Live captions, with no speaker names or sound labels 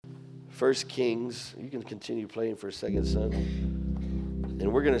1 Kings. You can continue playing for a second, son.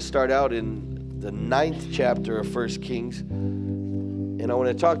 And we're going to start out in the 9th chapter of 1 Kings. And I want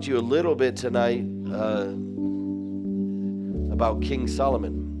to talk to you a little bit tonight about King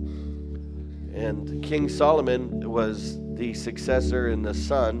Solomon. And King Solomon was the successor and the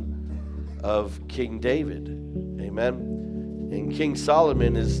son of King David. Amen. And King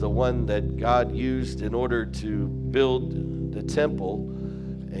Solomon is the one that God used in order to build the temple.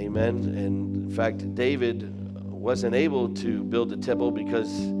 Amen. And in fact, David wasn't able to build the temple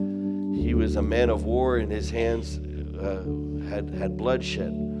because he was a man of war and his hands had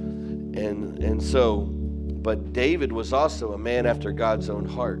bloodshed. But David was also a man after God's own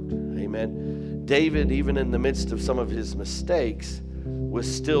heart. Amen. David, even in the midst of some of his mistakes, was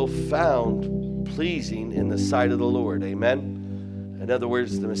still found pleasing in the sight of the Lord. Amen. In other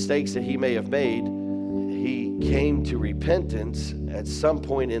words, the mistakes that he may have made, he came to repentance at some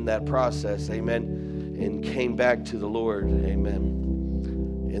point in that process, amen, and came back to the Lord,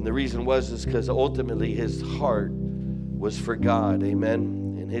 amen. And the reason is because ultimately his heart was for God,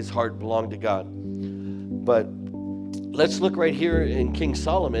 amen, and his heart belonged to God. But let's look right here in King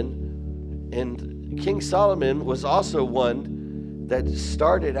Solomon, and King Solomon was also one that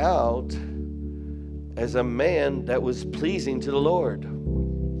started out as a man that was pleasing to the Lord.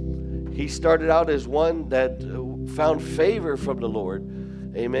 He started out as one that found favor from the Lord.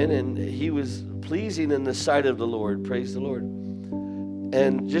 Amen. And he was pleasing in the sight of the Lord. Praise the Lord.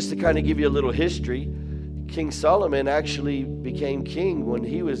 And just to kind of give you a little history, King Solomon actually became king when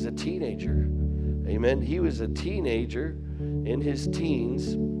he was a teenager. Amen. He was a teenager in his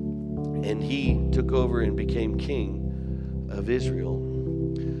teens, and he took over and became king of Israel.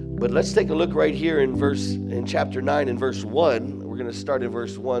 But let's take a look right here in chapter 9 and verse 1. We're going to start in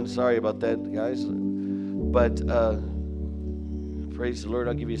verse 1. Sorry about that, guys. But praise the Lord.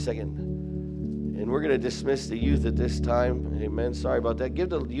 I'll give you a second. And we're going to dismiss the youth at this time. Amen. Sorry about that. Give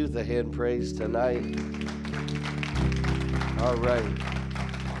the youth a hand praise tonight. All right.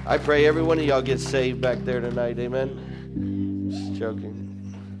 I pray every one of y'all gets saved back there tonight. Amen. Just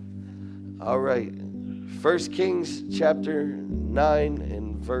joking. All right. 1 Kings chapter 9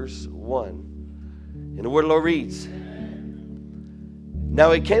 and verse 1. And the word of the Lord reads, Now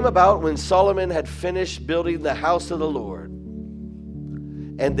it came about when Solomon had finished building the house of the Lord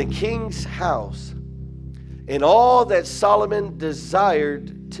and the king's house and all that Solomon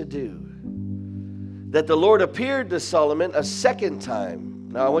desired to do, that the Lord appeared to Solomon a second time.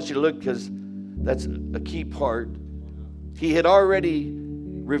 Now I want you to look, because that's a key part. He had already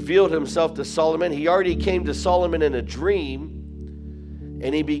revealed himself to Solomon. He already came to Solomon in a dream,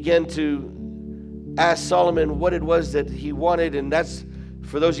 and he began to ask Solomon what it was that he wanted. And that's,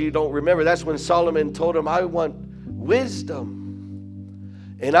 for those of you who don't remember, that's when Solomon told him, I want wisdom.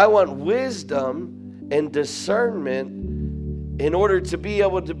 And I want wisdom and discernment in order to be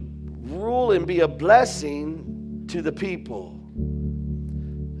able to rule and be a blessing to the people.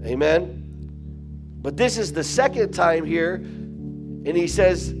 Amen. But this is the second time here. And he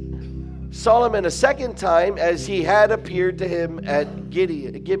says, Solomon a second time, as he had appeared to him at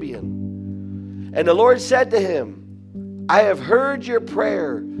Gibeon. And the Lord said to him, I have heard your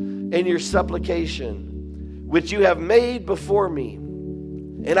prayer and your supplication, which you have made before me.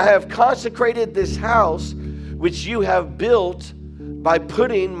 And I have consecrated this house, which you have built, by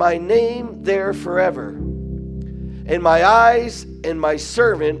putting my name there forever. And my eyes and my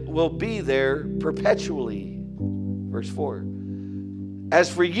servant will be there perpetually. Verse 4. As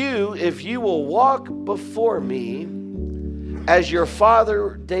for you, if you will walk before me as your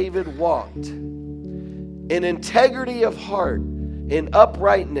father David walked, in integrity of heart, in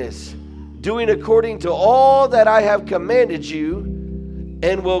uprightness, doing according to all that I have commanded you,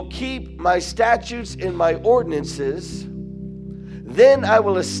 and will keep my statutes and my ordinances, then I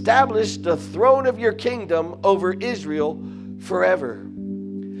will establish the throne of your kingdom over Israel forever.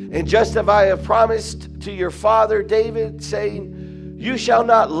 And just as I have promised to your father David, saying, you shall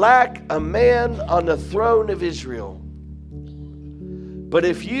not lack a man on the throne of Israel. But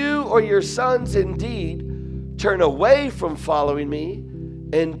if you or your sons indeed turn away from following me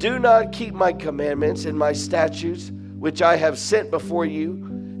and do not keep my commandments and my statutes, which I have sent before you,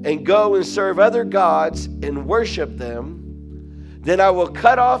 and go and serve other gods and worship them, then I will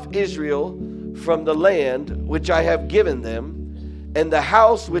cut off Israel from the land which I have given them, and the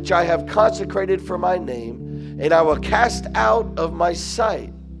house which I have consecrated for my name, and I will cast out of my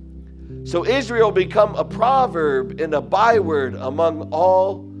sight. So Israel become a proverb and a byword among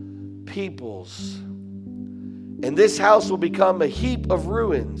all peoples. And this house will become a heap of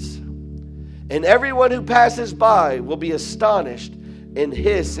ruins. And everyone who passes by will be astonished and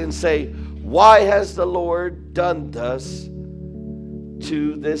hiss and say, why has the Lord done thus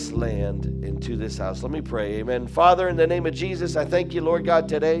to this land and to this house? Let me pray. Amen. Father, in the name of Jesus, I thank you, Lord God,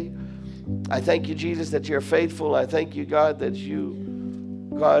 today. I thank you, Jesus, that you're faithful. I thank you, God, that you,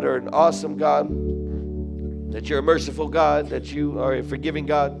 God, are an awesome God, that you're a merciful God, that you are a forgiving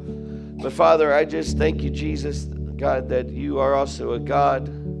God. But Father, I just thank you, Jesus, God, that you are also a God,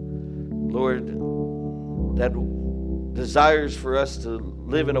 Lord, that desires for us to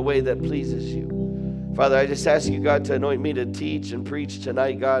live in a way that pleases you. Father, I just ask you, God, to anoint me to teach and preach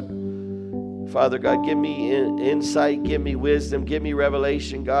tonight, God. Father, God, give me insight, give me wisdom, give me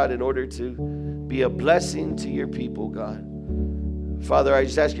revelation, God, in order to be a blessing to your people, God. Father, I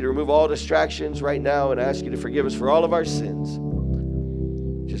just ask you to remove all distractions right now and ask you to forgive us for all of our sins.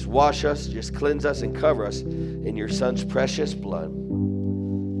 Just wash us, just cleanse us, and cover us in your Son's precious blood.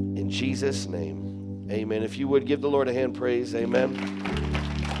 In Jesus' name, amen. If you would, give the Lord a hand praise, amen.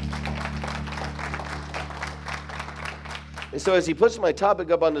 And so as he puts my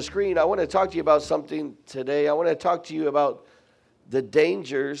topic up on the screen, I want to talk to you about something today. I want to talk to you about the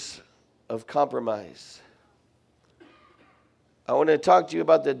dangers of compromise. I want to talk to you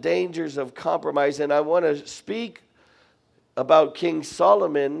about the dangers of compromise, and I want to speak about King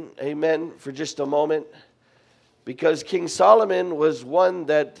Solomon, amen, for just a moment, because King Solomon was one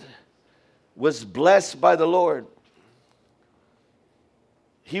that was blessed by the Lord.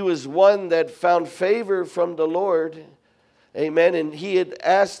 He was one that found favor from the Lord, amen, and he had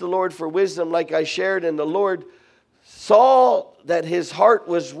asked the Lord for wisdom like I shared, and the Lord saw that his heart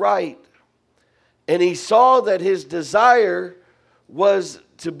was right, and he saw that his desire was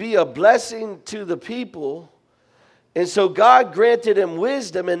to be a blessing to the people. And so God granted him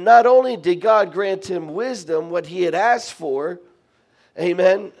wisdom, and not only did God grant him wisdom, what he had asked for,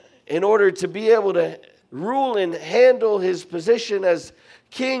 amen, in order to be able to rule and handle his position as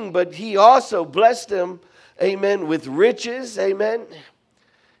king, but he also blessed him, amen, with riches, amen.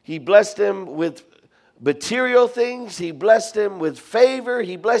 He blessed him with material things. He blessed him with favor.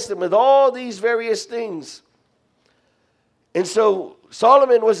 He blessed him with all these various things. And so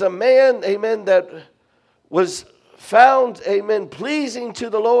Solomon was a man, amen, that was found, amen, pleasing to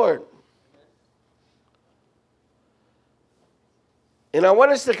the Lord. And I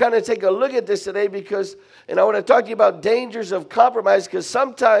want us to kind of take a look at this today and I want to talk to you about dangers of compromise, because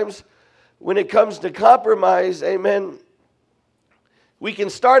sometimes when it comes to compromise, amen, we can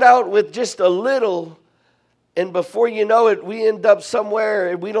start out with just a little, and before you know it, we end up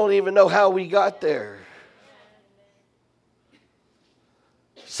somewhere and we don't even know how we got there.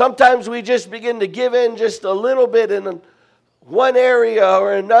 Sometimes we just begin to give in just a little bit in one area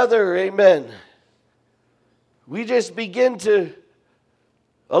or another, amen. We just begin to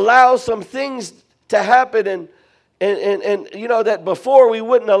allow some things to happen and you know, that before we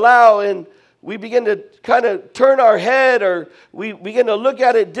wouldn't allow, and we begin to kind of turn our head, or we begin to look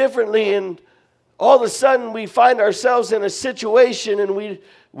at it differently, and all of a sudden we find ourselves in a situation and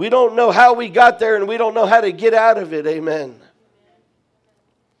we don't know how we got there, and we don't know how to get out of it, amen.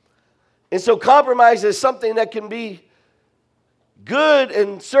 And so compromise is something that can be good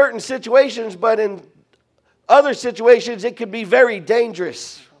in certain situations, but in other situations it can be very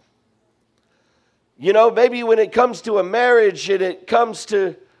dangerous. You know, maybe when it comes to a marriage and it comes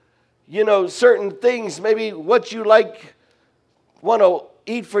to, you know, certain things, maybe what you want to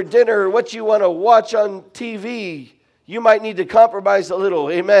eat for dinner or what you want to watch on TV, you might need to compromise a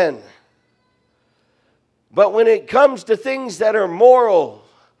little, amen. But when it comes to things that are moral,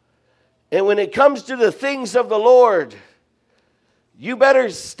 and when it comes to the things of the Lord, you better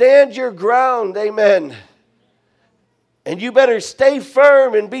stand your ground, amen. And you better stay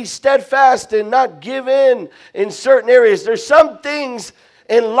firm and be steadfast and not give in certain areas. There's some things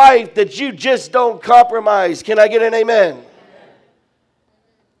in life that you just don't compromise. Can I get an amen?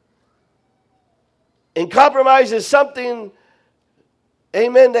 And compromise is something,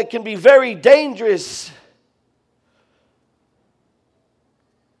 amen, that can be very dangerous.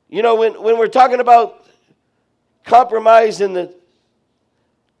 You know, when we're talking about compromise and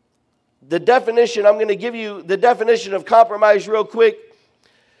the definition, I'm going to give you the definition of compromise real quick.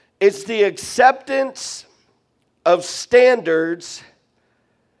 It's the acceptance of standards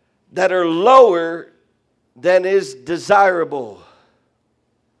that are lower than is desirable.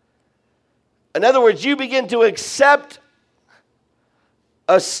 In other words, you begin to accept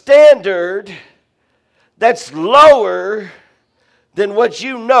a standard that's lower than what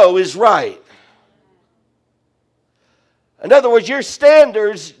you know is right. In other words, your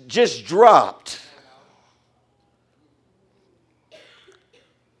standards just dropped.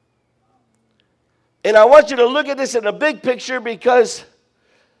 And I want you to look at this in a big picture, because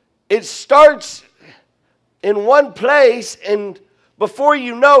it starts in one place, and before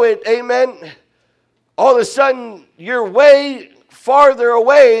you know it, amen, all of a sudden you're way farther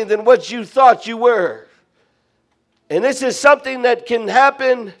away than what you thought you were. And this is something that can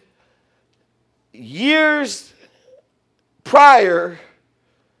happen years prior,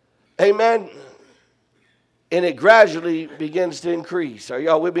 amen, and it gradually begins to increase. Are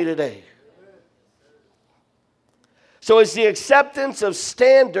y'all with me today? So it's the acceptance of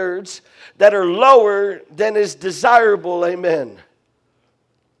standards that are lower than is desirable, amen.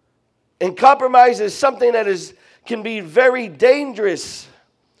 And compromise is something that can be very dangerous.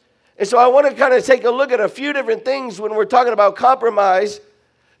 And so I want to kind of take a look at a few different things when we're talking about compromise,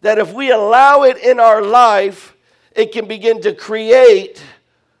 that if we allow it in our life, it can begin to create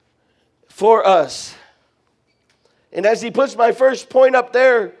for us. And as he puts my first point up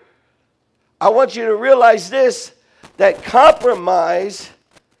there, I want you to realize this, that compromise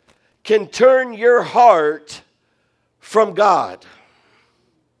can turn your heart from God.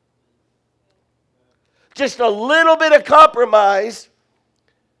 Just a little bit of compromise,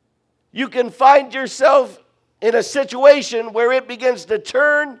 you can find yourself in a situation where it begins to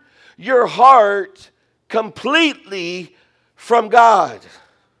turn your heart completely from God.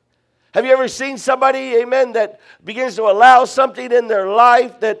 Have you ever seen somebody, amen, that begins to allow something in their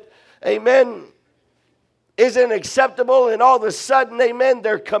life that, amen, isn't acceptable, and all of a sudden, amen,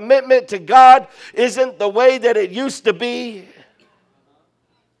 their commitment to God isn't the way that it used to be?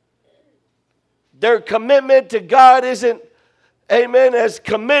 Their commitment to God isn't, amen, as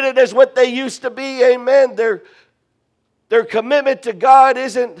committed as what they used to be, amen. Their commitment to God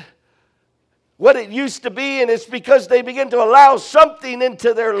isn't what it used to be, and it's because they begin to allow something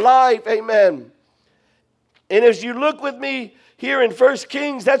into their life, amen. And as you look with me here in 1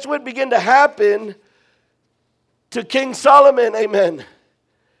 Kings, that's what began to happen to King Solomon, amen.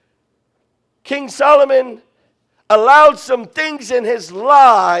 King Solomon allowed some things in his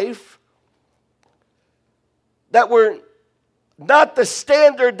life that were not the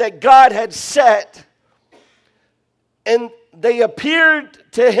standard that God had set, and they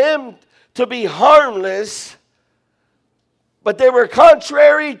appeared to him to be harmless, but they were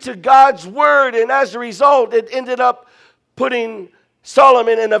contrary to God's word, and as a result, it ended up putting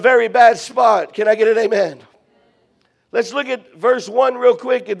Solomon in a very bad spot. Can I get an amen? Let's look at verse 1 real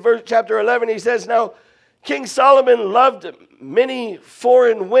quick. In chapter 11, he says, "Now King Solomon loved many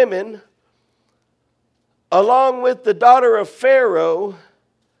foreign women, along with the daughter of Pharaoh,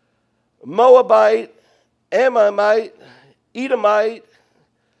 Moabite, Ammonite, Edomite,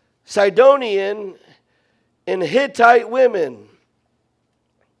 Sidonian, and Hittite women,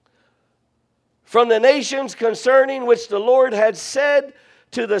 from the nations concerning which the Lord had said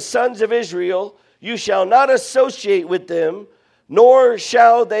to the sons of Israel, you shall not associate with them, nor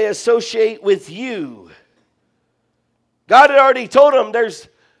shall they associate with you." God had already told them there's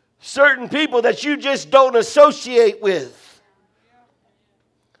certain people that you just don't associate with.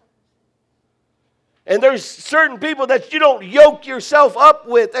 And there's certain people that you don't yoke yourself up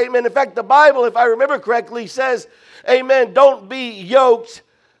with. Amen. In fact, the Bible, if I remember correctly, says, amen, don't be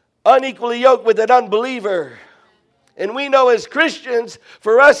unequally yoked with an unbeliever. And we know as Christians,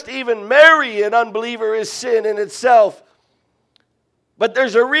 for us to even marry an unbeliever is sin in itself. But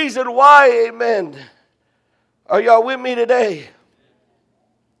there's a reason why, amen. Are y'all with me today?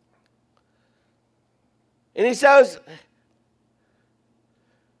 And he says,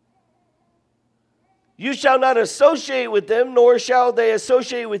 you shall not associate with them, nor shall they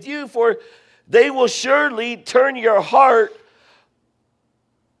associate with you, for they will surely turn your heart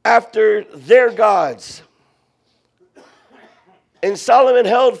after their gods. And Solomon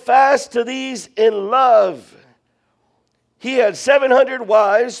held fast to these in love. He had 700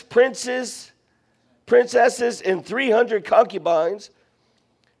 wives, princesses, and 300 concubines,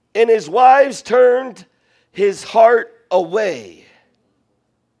 and his wives turned his heart away.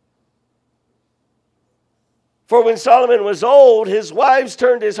 For when Solomon was old, his wives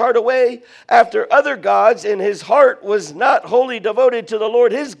turned his heart away after other gods, and his heart was not wholly devoted to the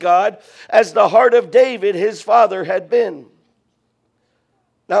Lord his God, as the heart of David his father had been.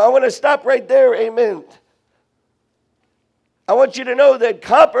 Now I want to stop right there, amen. I want you to know that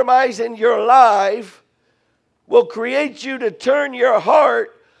compromise in your life will create you to turn your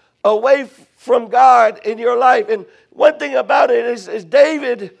heart away from God in your life. And one thing about it is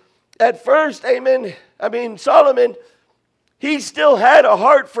David, at first, Solomon, he still had a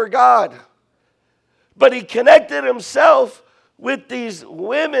heart for God. But he connected himself with these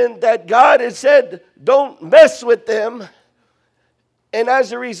women that God had said, don't mess with them. And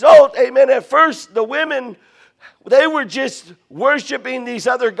as a result, amen, at first the women They were just worshiping these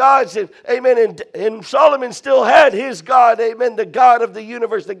other gods. And, amen. And Solomon still had his God. Amen. The God of the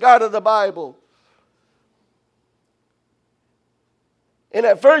universe, the God of the Bible. And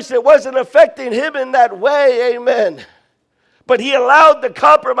at first it wasn't affecting him in that way. Amen. But he allowed the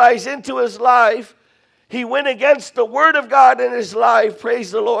compromise into his life. He went against the word of God in his life.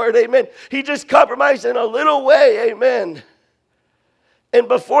 Praise the Lord. Amen. He just compromised in a little way. Amen. And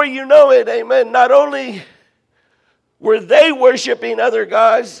before you know it, amen, not only were they worshiping other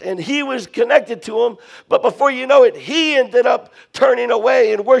gods and he was connected to them, but before you know it, he ended up turning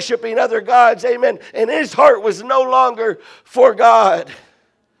away and worshiping other gods. Amen. And his heart was no longer for God.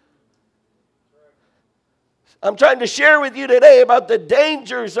 I'm trying to share with you today about the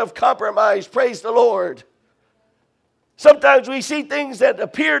dangers of compromise. Praise the Lord. Sometimes we see things that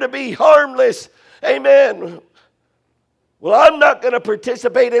appear to be harmless. Amen. Well, I'm not going to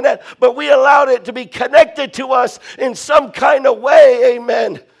participate in that, but we allowed it to be connected to us in some kind of way.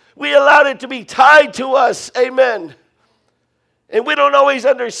 Amen. We allowed it to be tied to us. Amen. And we don't always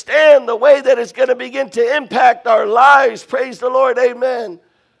understand the way that it's going to begin to impact our lives. Praise the Lord. Amen.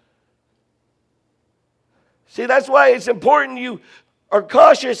 See, that's why it's important you are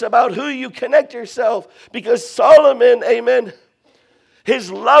cautious about who you connect yourself. Because Solomon, amen,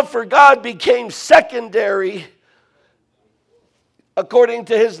 his love for God became secondary according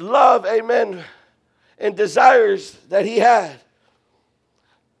to his love, amen, and desires that he had.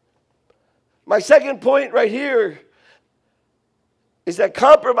 My second point right here is that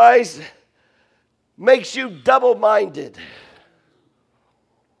compromise makes you double-minded.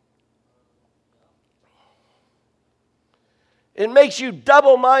 It makes you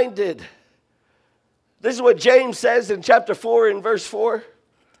double-minded. This is what James says in chapter 4 and verse 4.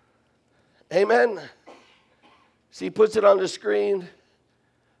 Amen. See, he puts it on the screen.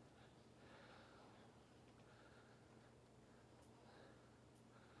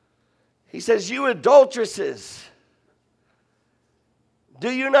 He says, you adulteresses, do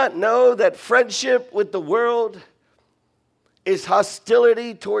you not know that friendship with the world is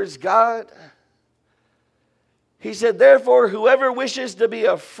hostility towards God? He said, therefore, whoever wishes to be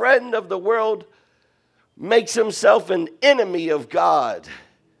a friend of the world makes himself an enemy of God.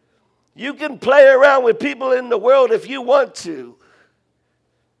 You can play around with people in the world if you want to.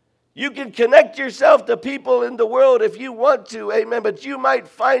 You can connect yourself to people in the world if you want to, amen. But you might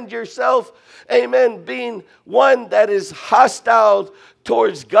find yourself, amen, being one that is hostile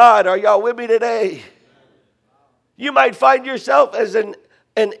towards God. Are y'all with me today? You might find yourself as an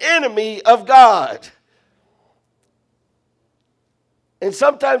enemy of God. And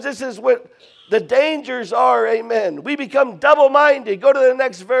sometimes this is what the dangers are, amen. We become double-minded. Go to the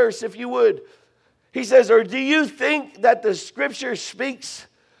next verse, if you would. He says, or do you think that the scripture speaks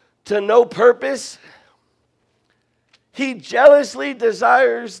to no purpose? He jealously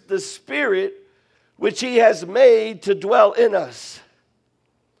desires the Spirit which he has made to dwell in us.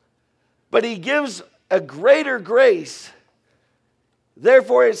 But he gives a greater grace.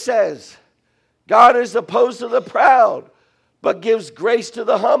 Therefore it says, God is opposed to the proud, but gives grace to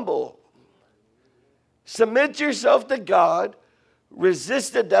the humble. Submit yourself to God,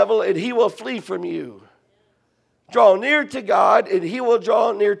 resist the devil, and he will flee from you. Draw near to God, and he will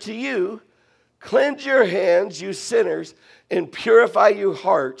draw near to you. Cleanse your hands, you sinners, and purify your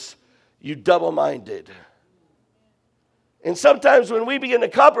hearts, you double-minded. And sometimes when we begin to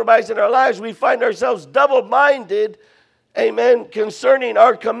compromise in our lives, we find ourselves double-minded, amen, concerning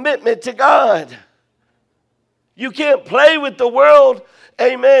our commitment to God. You can't play with the world,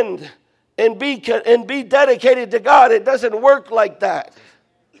 amen, and be dedicated to God. It doesn't work like that.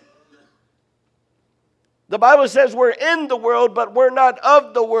 The Bible says we're in the world, but we're not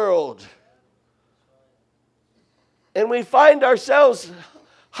of the world. And we find ourselves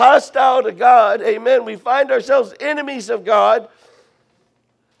hostile to God, amen. We find ourselves enemies of God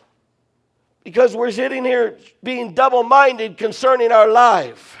because we're sitting here being double-minded concerning our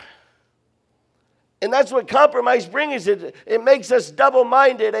life. And that's what compromise brings. It makes us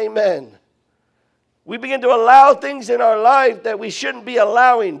double-minded, amen. We begin to allow things in our life that we shouldn't be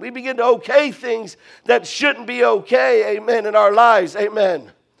allowing. We begin to okay things that shouldn't be okay, amen, in our lives,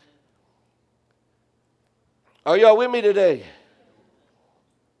 amen. Are y'all with me today?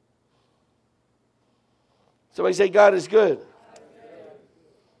 Somebody say, God is good.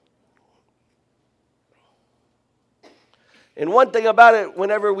 And one thing about it,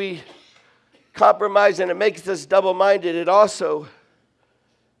 whenever we compromise and it makes us double-minded, it also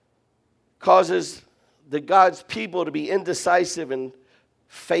causes the God's people to be indecisive and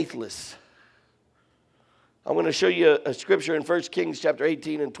faithless. I'm going to show you a scripture in 1 Kings chapter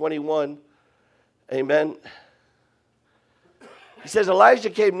 18 and 21. Amen. He says, Elijah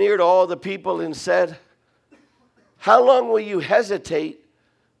came near to all the people and said, how long will you hesitate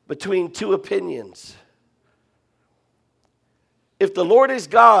between two opinions? If the Lord is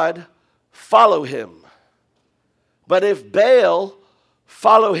God, follow him. But if Baal,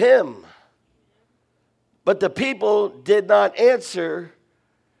 follow him. But the people did not answer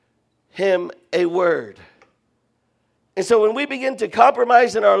him a word. And so when we begin to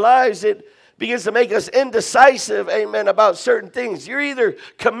compromise in our lives, it begins to make us indecisive, amen, about certain things. You're either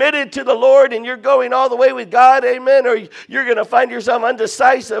committed to the Lord and you're going all the way with God, amen, or you're going to find yourself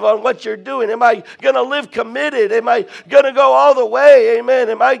undecisive on what you're doing. Am I going to live committed? Am I going to go all the way, amen?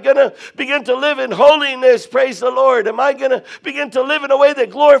 Am I going to begin to live in holiness, praise the Lord? Am I going to begin to live in a way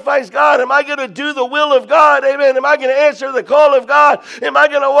that glorifies God? Am I going to do the will of God, amen? Am I going to answer the call of God? Am I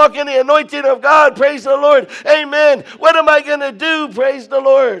going to walk in the anointing of God, praise the Lord, amen? What am I going to do, praise the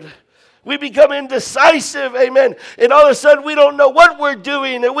Lord? We become indecisive, amen. And all of a sudden we don't know what we're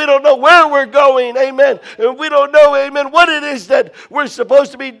doing and we don't know where we're going, amen. And we don't know, amen, what it is that we're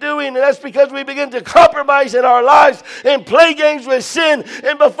supposed to be doing. And that's because we begin to compromise in our lives and play games with sin.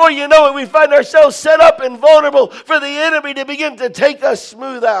 And before you know it, we find ourselves set up and vulnerable for the enemy to begin to take us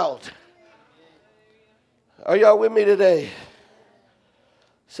smooth out. Are y'all with me today?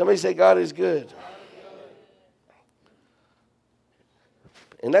 Somebody say God is good.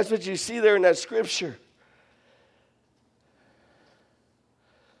 And that's what you see there in that scripture.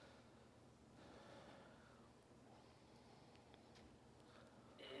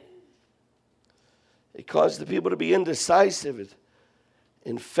 It caused the people to be indecisive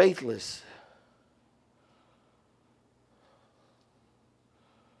and faithless.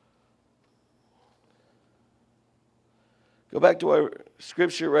 Go back to our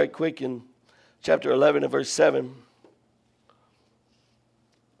scripture right quick in chapter 11 and verse 7.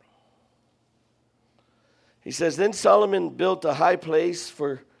 He says, then Solomon built a high place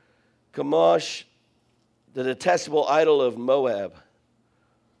for Chemosh, the detestable idol of Moab,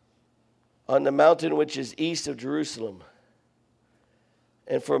 on the mountain which is east of Jerusalem,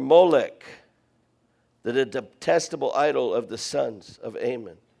 and for Molech, the detestable idol of the sons of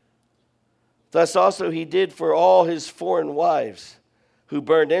Ammon. Thus also he did for all his foreign wives, who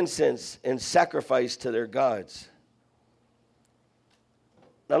burned incense and sacrificed to their gods.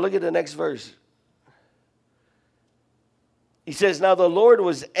 Now look at the next verse. He says, now the Lord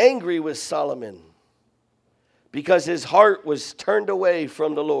was angry with Solomon because his heart was turned away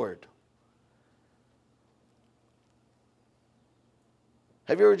from the Lord.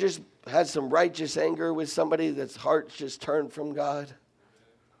 Have you ever just had some righteous anger with somebody that's heart's just turned from God?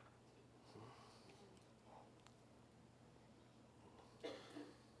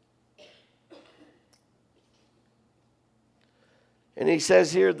 And he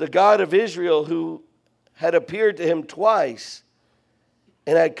says here, the God of Israel who had appeared to him twice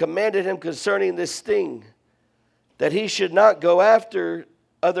and had commanded him concerning this thing, that he should not go after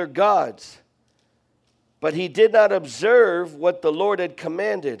other gods. But he did not observe what the Lord had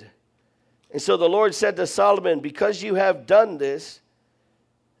commanded. And so the Lord said to Solomon, because you have done this,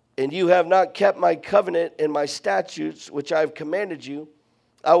 and you have not kept my covenant and my statutes, which I have commanded you,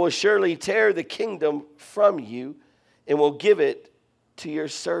 I will surely tear the kingdom from you and will give it to your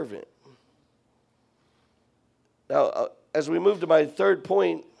servant. Now, as we move to my third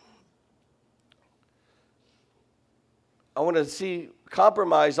point, I want to see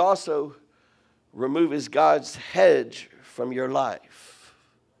compromise also removes God's hedge from your life.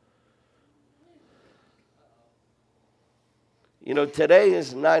 You know, today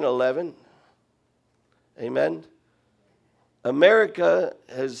is 9/11. Amen. America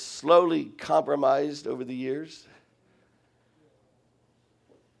has slowly compromised over the years.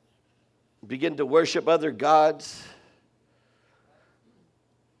 Begin to worship other gods.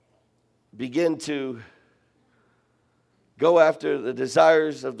 Begin to go after the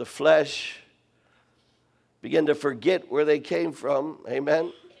desires of the flesh. Begin to forget where they came from.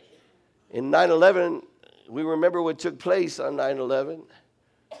 Amen. In 9/11, we remember what took place on 9/11,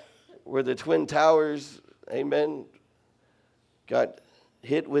 where the Twin Towers, amen, got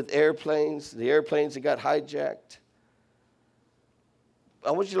hit with airplanes, the airplanes that got hijacked. I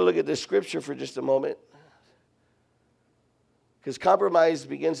want you to look at this scripture for just a moment, because compromise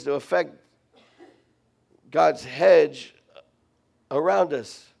begins to affect God's hedge around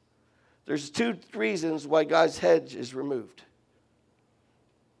us. There's two reasons why God's hedge is removed.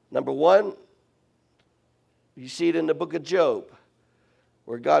 Number one, you see it in the book of Job,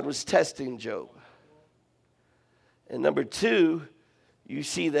 where God was testing Job. And number two, you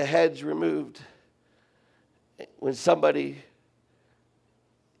see the hedge removed when somebody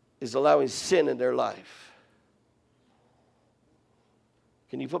is allowing sin in their life.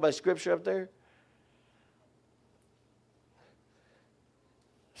 Can you put my scripture up there?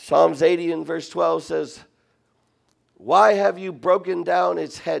 Psalms 80 and verse 12 says, why have you broken down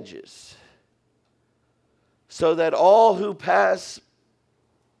its hedges, so that all who pass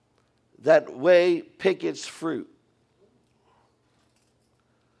that way pick its fruit?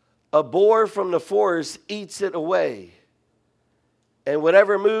 A boar from the forest eats it away, and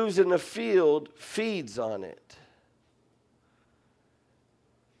whatever moves in the field feeds on it.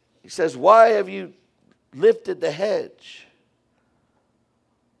 He says, why have you lifted the hedge?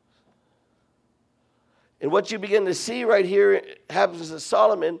 And what you begin to see right here happens to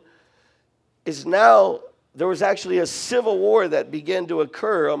Solomon is now there was actually a civil war that began to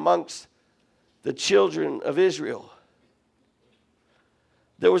occur amongst the children of Israel.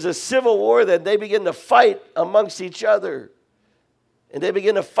 There was a civil war that they began to fight amongst each other. And they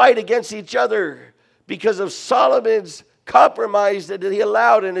began to fight against each other because of Solomon's compromise that he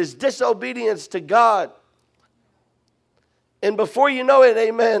allowed and his disobedience to God. And before you know it,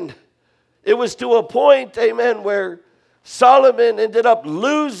 amen, it was to a point, amen, where Solomon ended up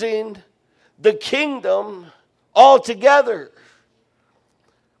losing the kingdom altogether.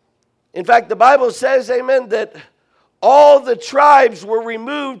 In fact, the Bible says, amen, that all the tribes were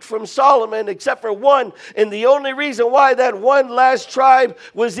removed from Solomon except for one. And the only reason why that one last tribe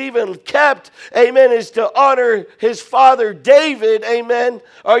was even kept, amen, is to honor his father David, amen.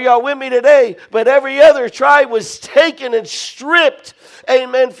 Are y'all with me today? But every other tribe was taken and stripped,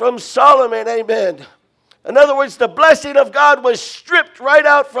 amen, from Solomon, amen. In other words, the blessing of God was stripped right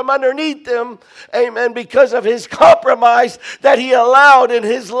out from underneath them, amen, because of his compromise that he allowed in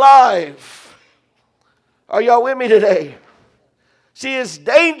his life. Are y'all with me today? See, it's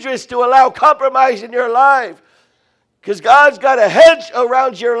dangerous to allow compromise in your life because God's got a hedge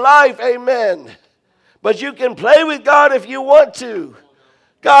around your life, amen. But you can play with God if you want to.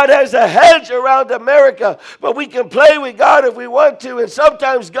 God has a hedge around America, but we can play with God if we want to. And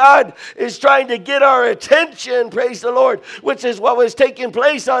sometimes God is trying to get our attention, praise the Lord, which is what was taking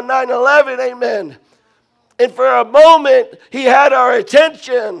place on 9/11, amen. And for a moment, he had our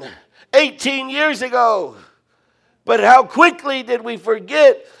attention 18 years ago. But how quickly did we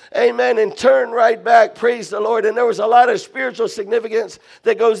forget, amen, and turn right back, praise the Lord. And there was a lot of spiritual significance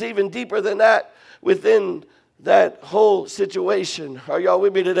that goes even deeper than that within that whole situation. Are y'all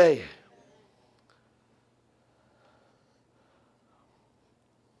with me today?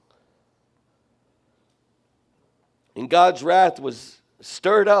 And God's wrath was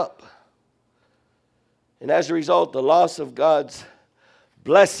stirred up. And as a result, the loss of God's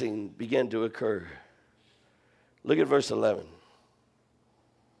blessing began to occur. Look at verse 11.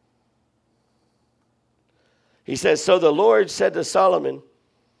 He says, so the Lord said to Solomon,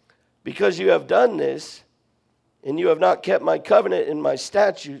 because you have done this, and you have not kept my covenant and my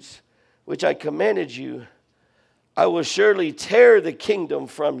statutes, which I commanded you, I will surely tear the kingdom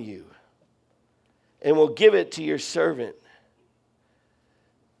from you, and will give it to your servant.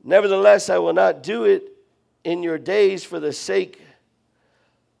 Nevertheless, I will not do it in your days for the sake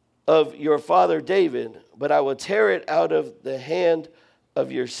of your father David, but I will tear it out of the hand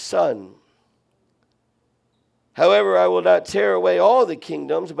of your son. However, I will not tear away all the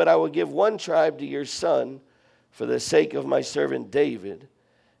kingdoms, but I will give one tribe to your son for the sake of my servant David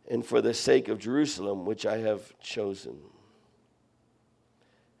and for the sake of Jerusalem, which I have chosen.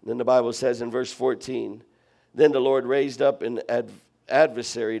 And then the Bible says in verse 14, then the Lord raised up an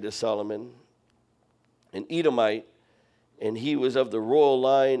adversary to Solomon, an Edomite, and he was of the royal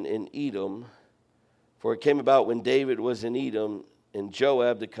line in Edom. For it came about when David was in Edom, and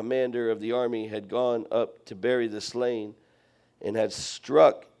Joab, the commander of the army, had gone up to bury the slain, and had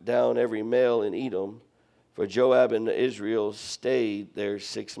struck down every male in Edom. For Joab and Israel stayed there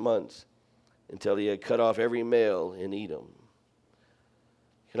 6 months, until he had cut off every male in Edom.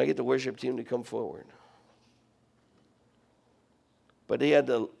 Can I get the worship team to come forward? But he had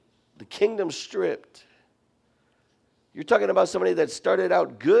the kingdom stripped. You're talking about somebody that started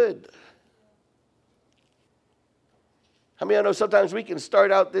out good. How many of you know sometimes we can start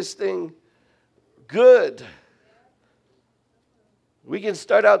out this thing good? We can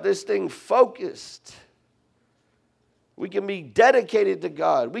start out this thing focused. We can be dedicated to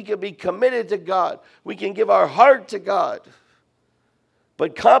God. We can be committed to God. We can give our heart to God.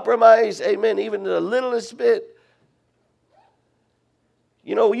 But compromise, amen, even the littlest bit.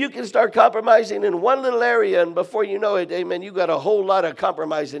 You know, you can start compromising in one little area, and before you know it, amen, you got a whole lot of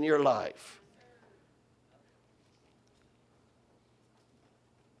compromise in your life.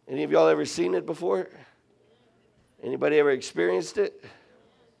 Any of y'all ever seen it before? Anybody ever experienced it?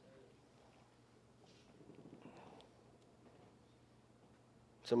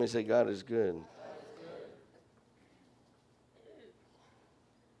 Somebody say, God is good.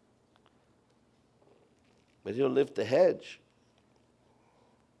 But he'll lift the hedge.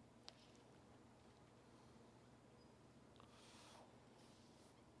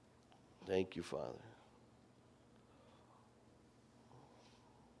 Thank you, Father.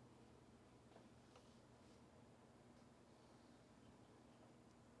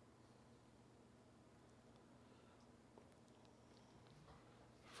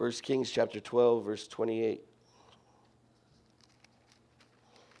 First Kings chapter 12, verse 28.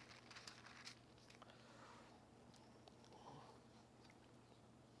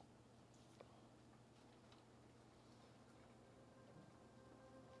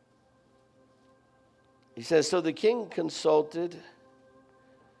 He says, so the king consulted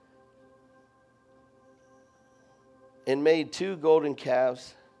and made 2 golden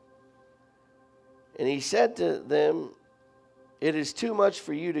calves. And he said to them, it is too much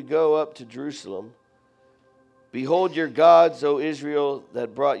for you to go up to Jerusalem. Behold your gods, O Israel,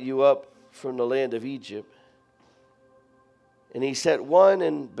 that brought you up from the land of Egypt. And he set one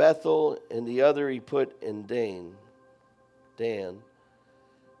in Bethel, and the other he put in Dan.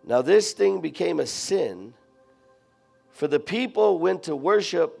 Now this thing became a sin, for the people went to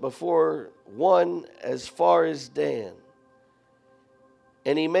worship before one as far as Dan.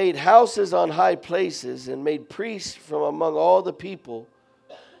 And he made houses on high places and made priests from among all the people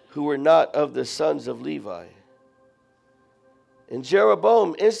who were not of the sons of Levi. And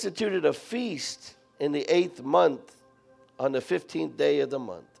Jeroboam instituted a feast in the 8th month on the 15th day of the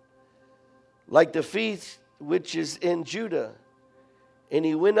month, like the feast which is in Judah. And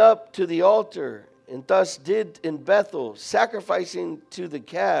he went up to the altar, and thus did in Bethel, sacrificing to the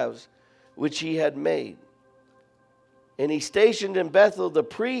calves which he had made. And he stationed in Bethel the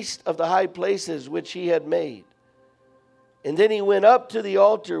priest of the high places which he had made. And then he went up to the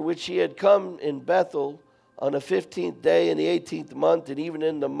altar which he had come in Bethel on the 15th day in the 18th month, and even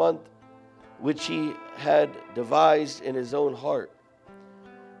in the month which he had devised in his own heart.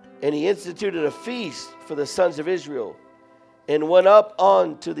 And he instituted a feast for the sons of Israel, and went up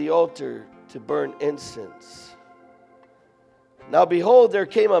on to the altar to burn incense. Now behold, there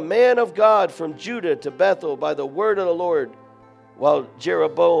came a man of God from Judah to Bethel by the word of the Lord, while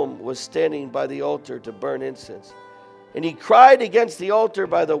Jeroboam was standing by the altar to burn incense. And he cried against the altar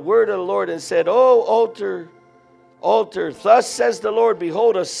by the word of the Lord, and said, O altar, thus says the Lord,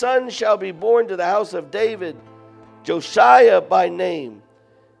 behold, a son shall be born to the house of David, Josiah by name.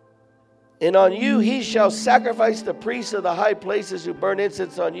 And on you he shall sacrifice the priests of the high places who burn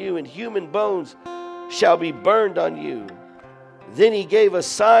incense on you, and human bones shall be burned on you. Then he gave a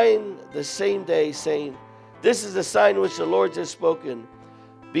sign the same day, saying, this is the sign which the Lord has spoken.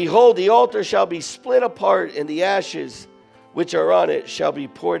 Behold, the altar shall be split apart, and the ashes which are on it shall be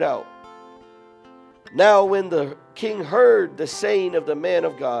poured out. Now when the king heard the saying of the man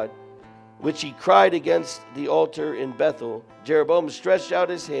of God, which he cried against the altar in Bethel, Jeroboam stretched out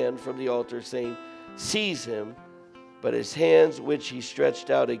his hand from the altar, saying, seize him. But his hands which he stretched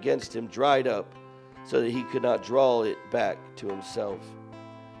out against him dried up, so that he could not draw it back to himself.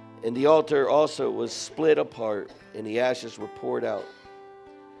 And the altar also was split apart, and the ashes were poured out.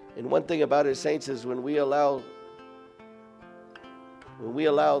 And one thing about it, saints, is when we allow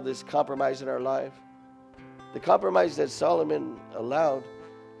this compromise in our life, the compromise that Solomon allowed,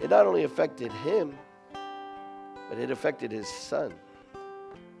 it not only affected him, but it affected his son.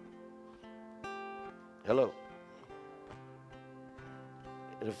 Hello.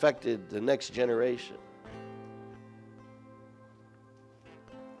 It affected the next generation.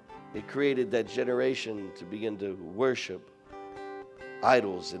 It created that generation to begin to worship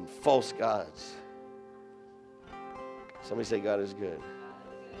idols and false gods. Somebody say, God is good.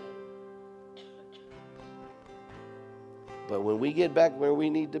 But when we get back where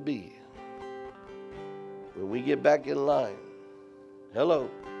we need to be, when we get back in line, hello,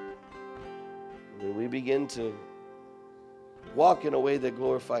 when we begin to walk in a way that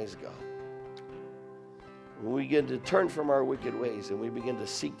glorifies God, when we begin to turn from our wicked ways and we begin to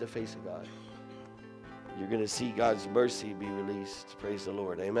seek the face of God, you're going to see God's mercy be released. Praise the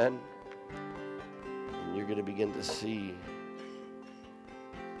Lord. Amen. And you're going to begin to see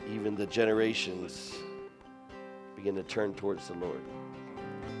even the generations begin to turn towards the Lord.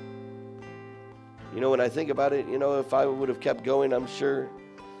 You know, when I think about it, if I would have kept going, I'm sure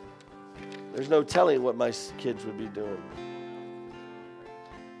there's no telling what my kids would be doing.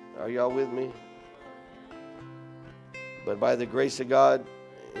 Are y'all with me? But by the grace of God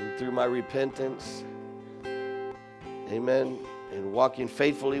and through my repentance, amen, and walking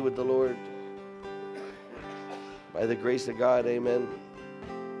faithfully with the Lord, by the grace of God, amen,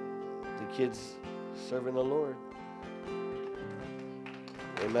 kids serving the Lord.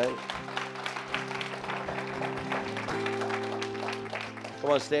 Amen. Come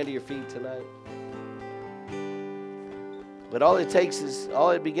on, stand to your feet tonight. But all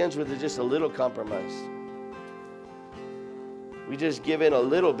it begins with is just a little compromise. We just give in a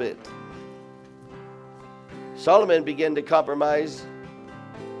little bit. Solomon began to compromise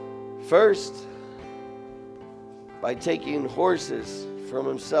first by taking horses from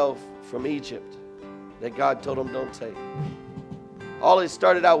himself from Egypt that God told him don't take. All it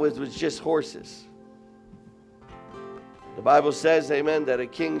started out with was just horses. The Bible says, amen, that a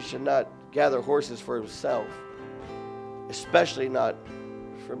king should not gather horses for himself, especially not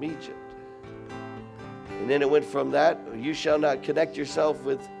from Egypt. And then it went from that, you shall not connect yourself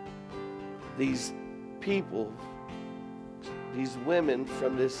with these people, these women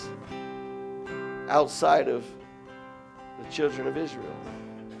from this outside of the children of Israel.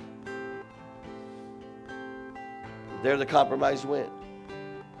 There the compromise went.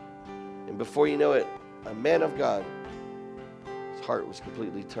 And before you know it, a man of God, his heart was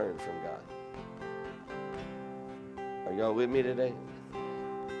completely turned from God. Are y'all with me today?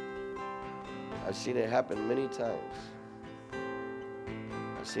 I've seen it happen many times.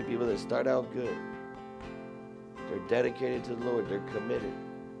 I've seen people that start out good. They're dedicated to the Lord. They're committed.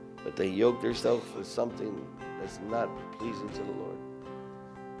 But they yoke themselves with something that's not pleasing to the Lord.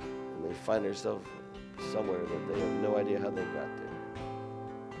 And they find themselves somewhere that they have no idea how they got there.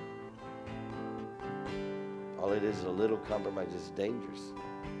 All it is a little compromise. It's dangerous.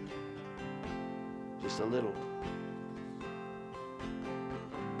 Just a little.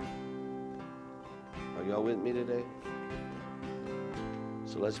 Are y'all with me today?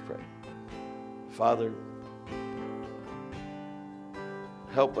 So let's pray. Father,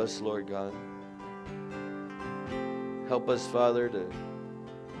 help us, Lord God. Help us, Father, to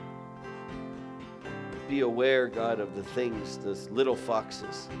be aware, God, of the things, those little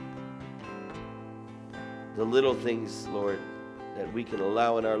foxes. The little things, Lord, that we can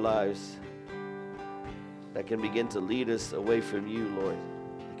allow in our lives that can begin to lead us away from you, Lord.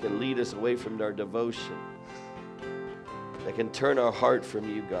 That can lead us away from our devotion. That can turn our heart from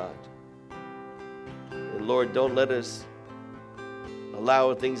you, God. And Lord, don't let us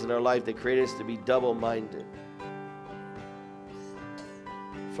allow things in our life that create us to be double-minded.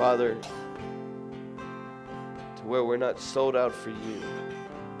 Father, to where we're not sold out for you.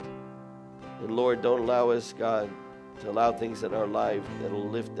 And Lord, don't allow us, God, to allow things in our life that will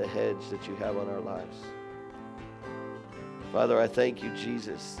lift the hedge that you have on our lives. Father, I thank you,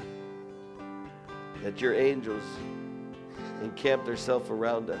 Jesus, that your angels encamp themselves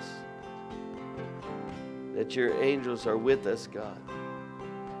around us. That your angels are with us, God.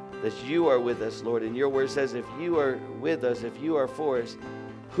 That you are with us, Lord. And your word says, if you are with us, if you are for us,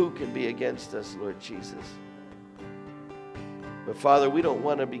 who can be against us, Lord Jesus? But Father, we don't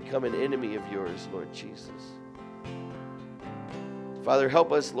want to become an enemy of yours, Lord Jesus. Father,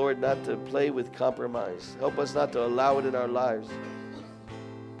 help us, Lord, not to play with compromise. Help us not to allow it in our lives.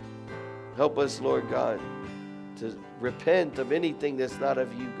 Help us, Lord God, to repent of anything that's not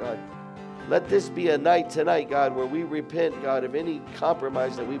of you, God. Let this be a night tonight, God, where we repent, God, of any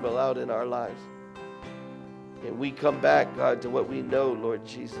compromise that we've allowed in our lives. And we come back, God, to what we know, Lord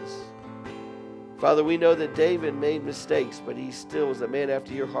Jesus. Father, we know that David made mistakes, but he still was a man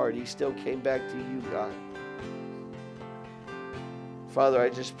after your heart. He still came back to you, God. Father, I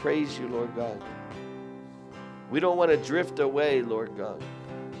just praise you, Lord God. We don't want to drift away, Lord God.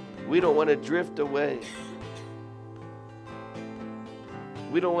 We don't want to drift away.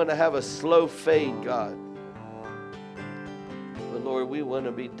 We don't want to have a slow fade, God. But Lord, we want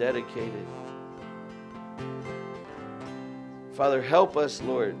to be dedicated. Father, help us,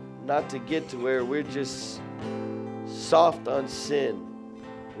 Lord, not to get to where we're just soft on sin,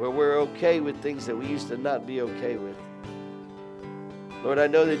 where we're okay with things that we used to not be okay with. Lord, I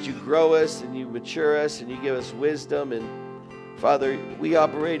know that you grow us and you mature us and you give us wisdom. And Father, we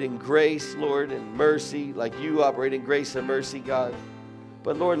operate in grace, Lord, and mercy, like you operate in grace and mercy, God.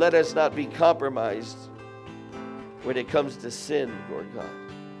 But Lord, let us not be compromised when it comes to sin, Lord God.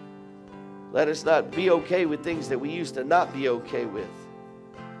 Let us not be okay with things that we used to not be okay with.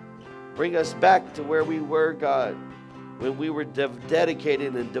 Bring us back to where we were, God, when we were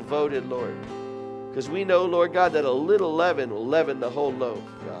dedicated and devoted, Lord. Because we know, Lord God, that a little leaven will leaven the whole loaf,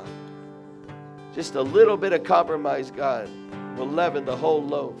 God. Just a little bit of compromise, God, will leaven the whole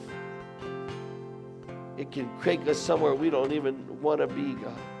loaf. It can take us somewhere we don't even want to be,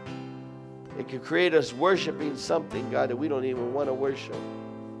 God. It can create us worshiping something, God, that we don't even want to worship.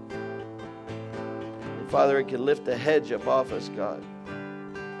 And Father, it can lift the hedge up off us, God.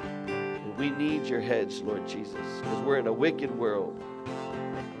 And We need your hedge, Lord Jesus, because we're in a wicked world.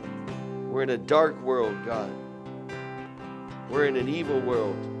 We're in a dark world, God. We're in an evil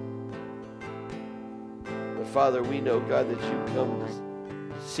world. But Father, we know, God, that you come to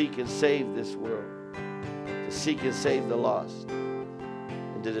seek and save this world, to seek and save the lost,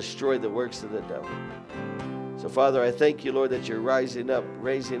 and to destroy the works of the devil. So, Father, I thank you, Lord, that you're raising up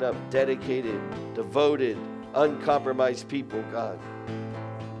dedicated, devoted, uncompromised people, God.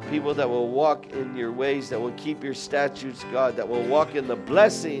 People that will walk in your ways, that will keep your statutes, God, that will walk in the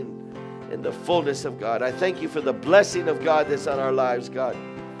blessing and the fullness of God. I thank you for the blessing of God that's on our lives, God,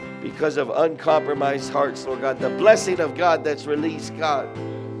 because of uncompromised hearts, Lord God. The blessing of God that's released, God,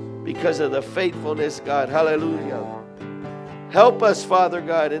 because of the faithfulness, God. Hallelujah. Help us, Father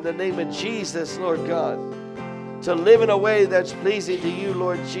God, in the name of Jesus, Lord God, to live in a way that's pleasing to you,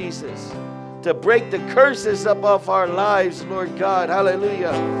 Lord Jesus. To break the curses up off our lives, Lord God,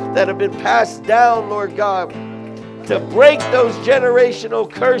 hallelujah, that have been passed down, Lord God. To break those generational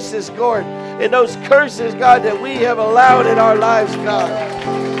curses, Lord, and those curses, God, that we have allowed in our lives, God.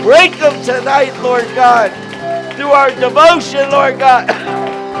 Break them tonight, Lord God, through our devotion, Lord God,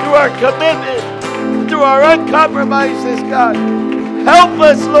 through our commitment, through our uncompromises, God. Help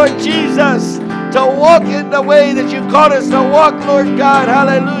us, Lord Jesus, to walk in the way that you called us to walk, Lord God,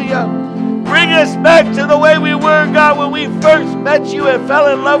 hallelujah. Bring us back to the way we were, God, when we first met you and fell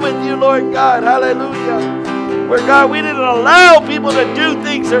in love with you, Lord God. Hallelujah. Where, God, we didn't allow people to do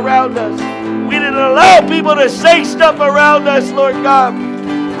things around us. We didn't allow people to say stuff around us, Lord God.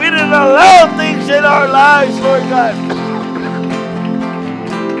 We didn't allow things in our lives, Lord God.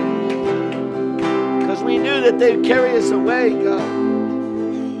 Because we knew that they'd carry us away, God.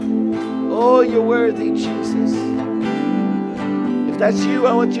 Oh, you're worthy, Jesus. If that's you,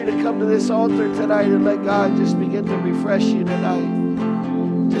 I want you to come to this altar tonight and let God just begin to refresh you tonight.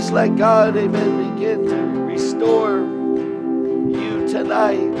 Just let God, amen, begin to restore you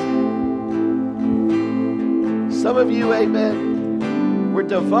tonight. Some of you, amen, were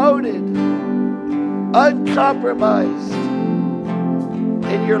devoted, uncompromised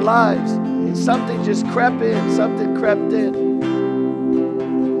in your lives. And something just crept in, something crept in.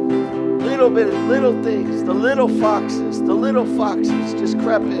 Little things, the little foxes just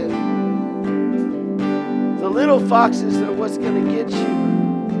crept in. The little foxes are what's going to get you.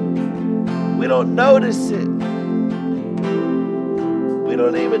 We don't notice it. We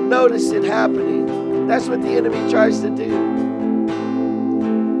don't even notice it happening. That's what the enemy tries to do.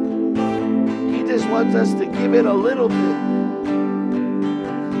 He just wants us to give in a little bit.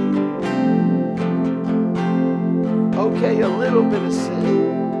 Okay, a little bit of sin.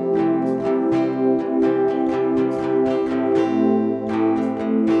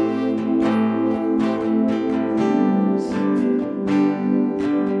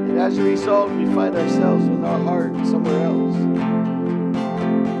 As a result, we find ourselves with our heart somewhere else.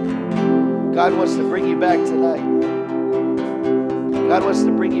 God wants to bring you back tonight. God wants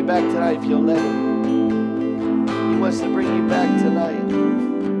to bring you back tonight if you'll let Him. He wants to bring you back tonight.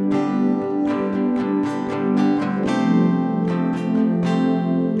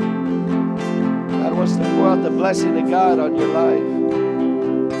 God wants to pour out the blessing of God on your life.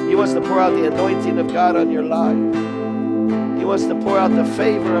 He wants to pour out the anointing of God on your life. He wants to pour out the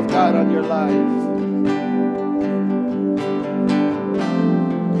favor of God on your life.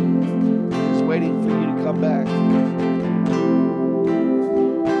 He's waiting for you to come back.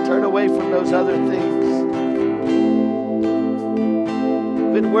 Turn away from those other things.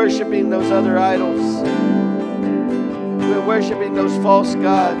 You've been worshiping those other idols. You've been worshiping those false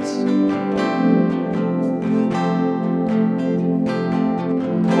gods.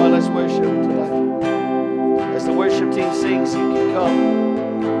 Come on, let's worship tonight. As the worship team sings, you can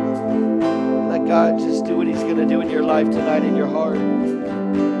come. Let God just do what He's going to do in your life tonight, in your heart.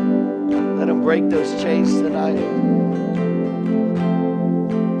 Let Him break those chains tonight.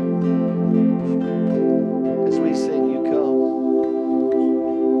 As we sing, you come.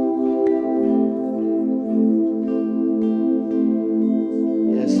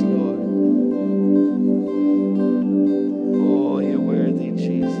 Yes, Lord. Oh, you're worthy,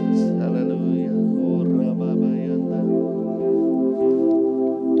 Jesus. Hallelujah.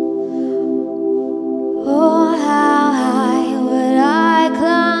 Oh, how high would I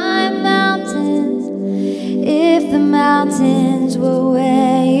climb mountains if the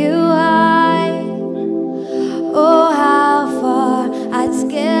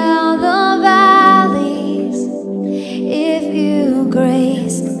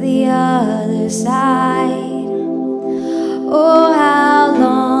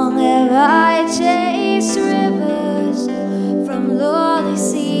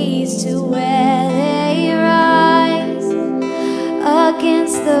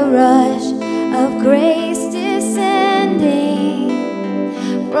rush of grace descending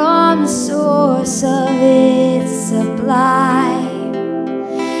from the source of its supply.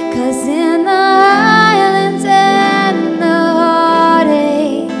 'Cause in the islands and the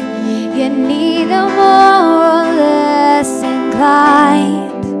heartache, you're neither more or less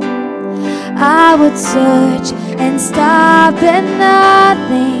inclined. I would search and stop at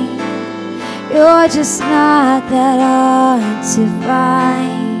nothing. You're just not that hard to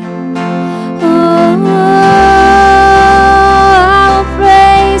find. Oh, I will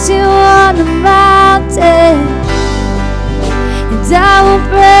praise you on the mountain, and I will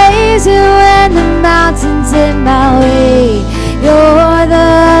praise you when the mountain's in my way. You're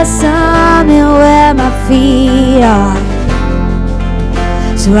the summit where my feet are,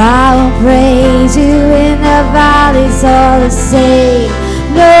 so I will praise you in the valleys all the same.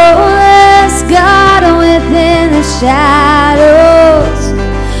 No less God within the shadows,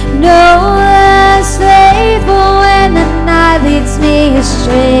 no less faithful when the night leads me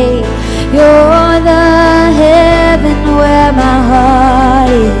astray. You're the heaven where my heart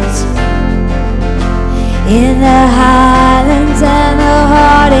is, in the highlands and the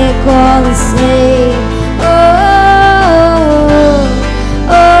heartache all the same.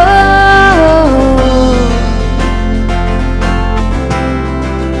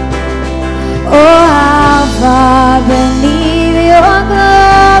 Oh, how far beneath your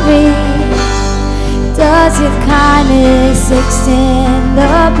glory does your kindness extend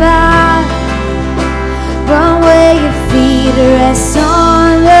the path, from where your feet rest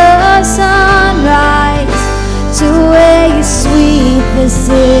on the sunrise to where you sweep the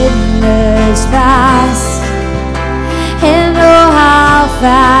sinners fast. And oh, how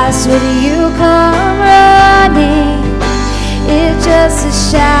fast would you come running if just to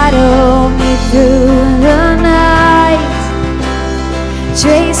shadow me through the night?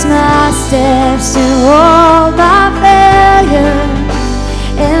 Trace my steps to all my failure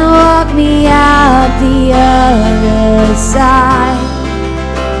and walk me out the other side.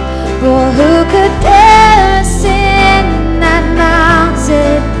 For who could dare ascend that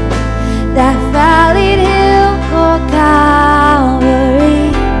mountain, that valley hill called Calvary?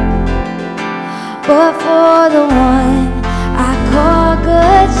 But for the one I call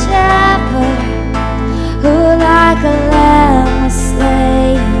Good Shepherd, who like a lamb was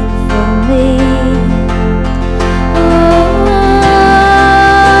slain for me. Oh,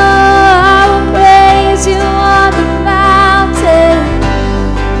 I will praise you on the mountain,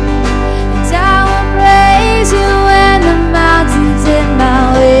 and I will praise you when the mountain's in my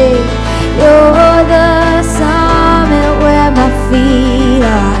way. You're the summit where my feet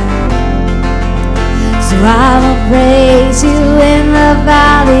are, so I will praise you in the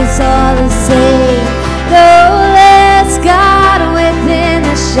valleys all the same. No less God within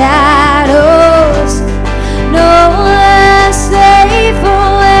the shadows, no less faithful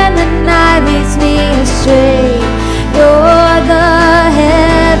when the night leads me astray. You're the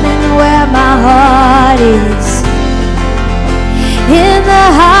heaven where my heart is, in the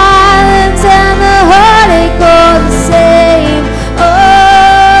highlands and the heartache all the same.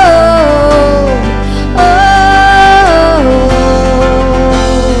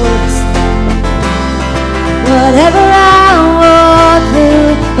 Whatever I walk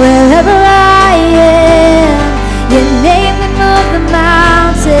through, wherever I am, your name can move the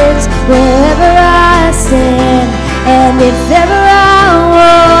mountains, wherever I stand. And if ever I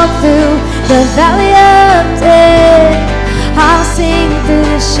walk through the valley of death, I'll sing through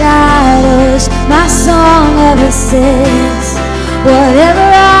the shadows my song of ascent. Whatever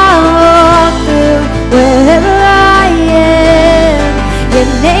I walk through, wherever I am, your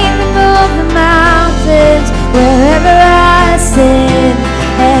name can move the mountains, wherever I stand.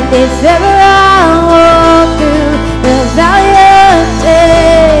 And if ever I walk through the valley of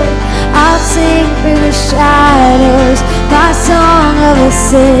death, I'll sing through the shadows my song of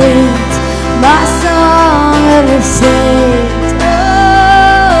ascent, my song of ascent.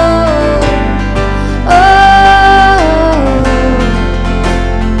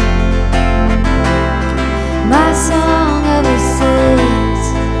 My song of ascent.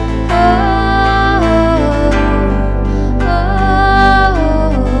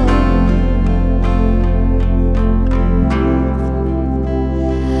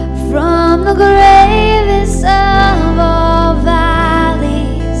 From the gravest of all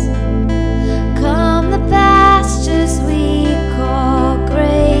valleys come the pastures we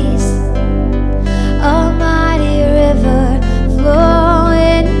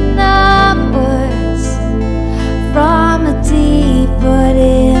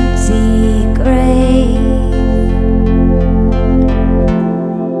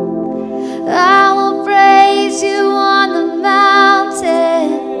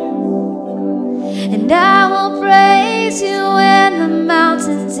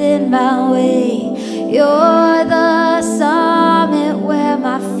my way. You're the summit where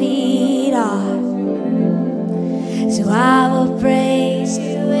my feet are. So I will praise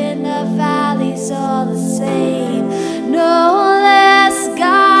you in the valleys all the same. No less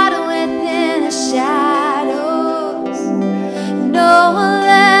God within the shadows. No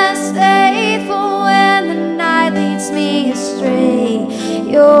less faithful when the night leads me astray.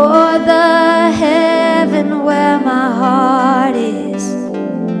 You're the heaven where my heart is.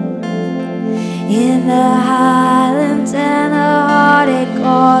 In the highlands and the heartache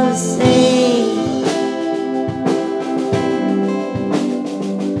all the same.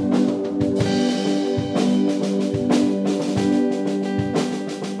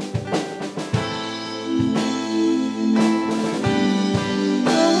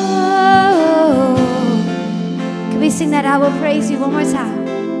 Sing that I will praise you one more time.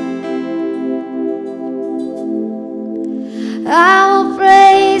 I will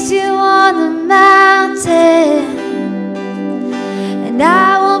praise you on the mountain, and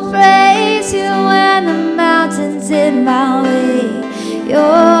I will praise you when the mountain's in my way.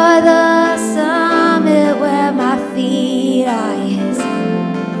 You're the summit where my feet are, yes.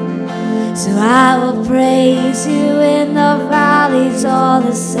 So I will praise you in the valleys all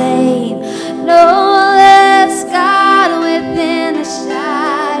the same. No less God within the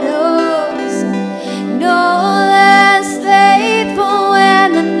shadows. No less faithful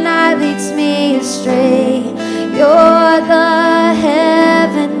when the night leads me astray. You're the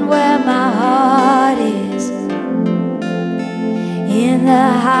heaven where my heart is. In the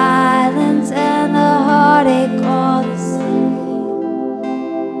highlands and the heartache all the same.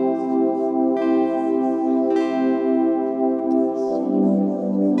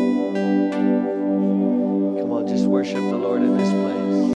 Worship the Lord in this place.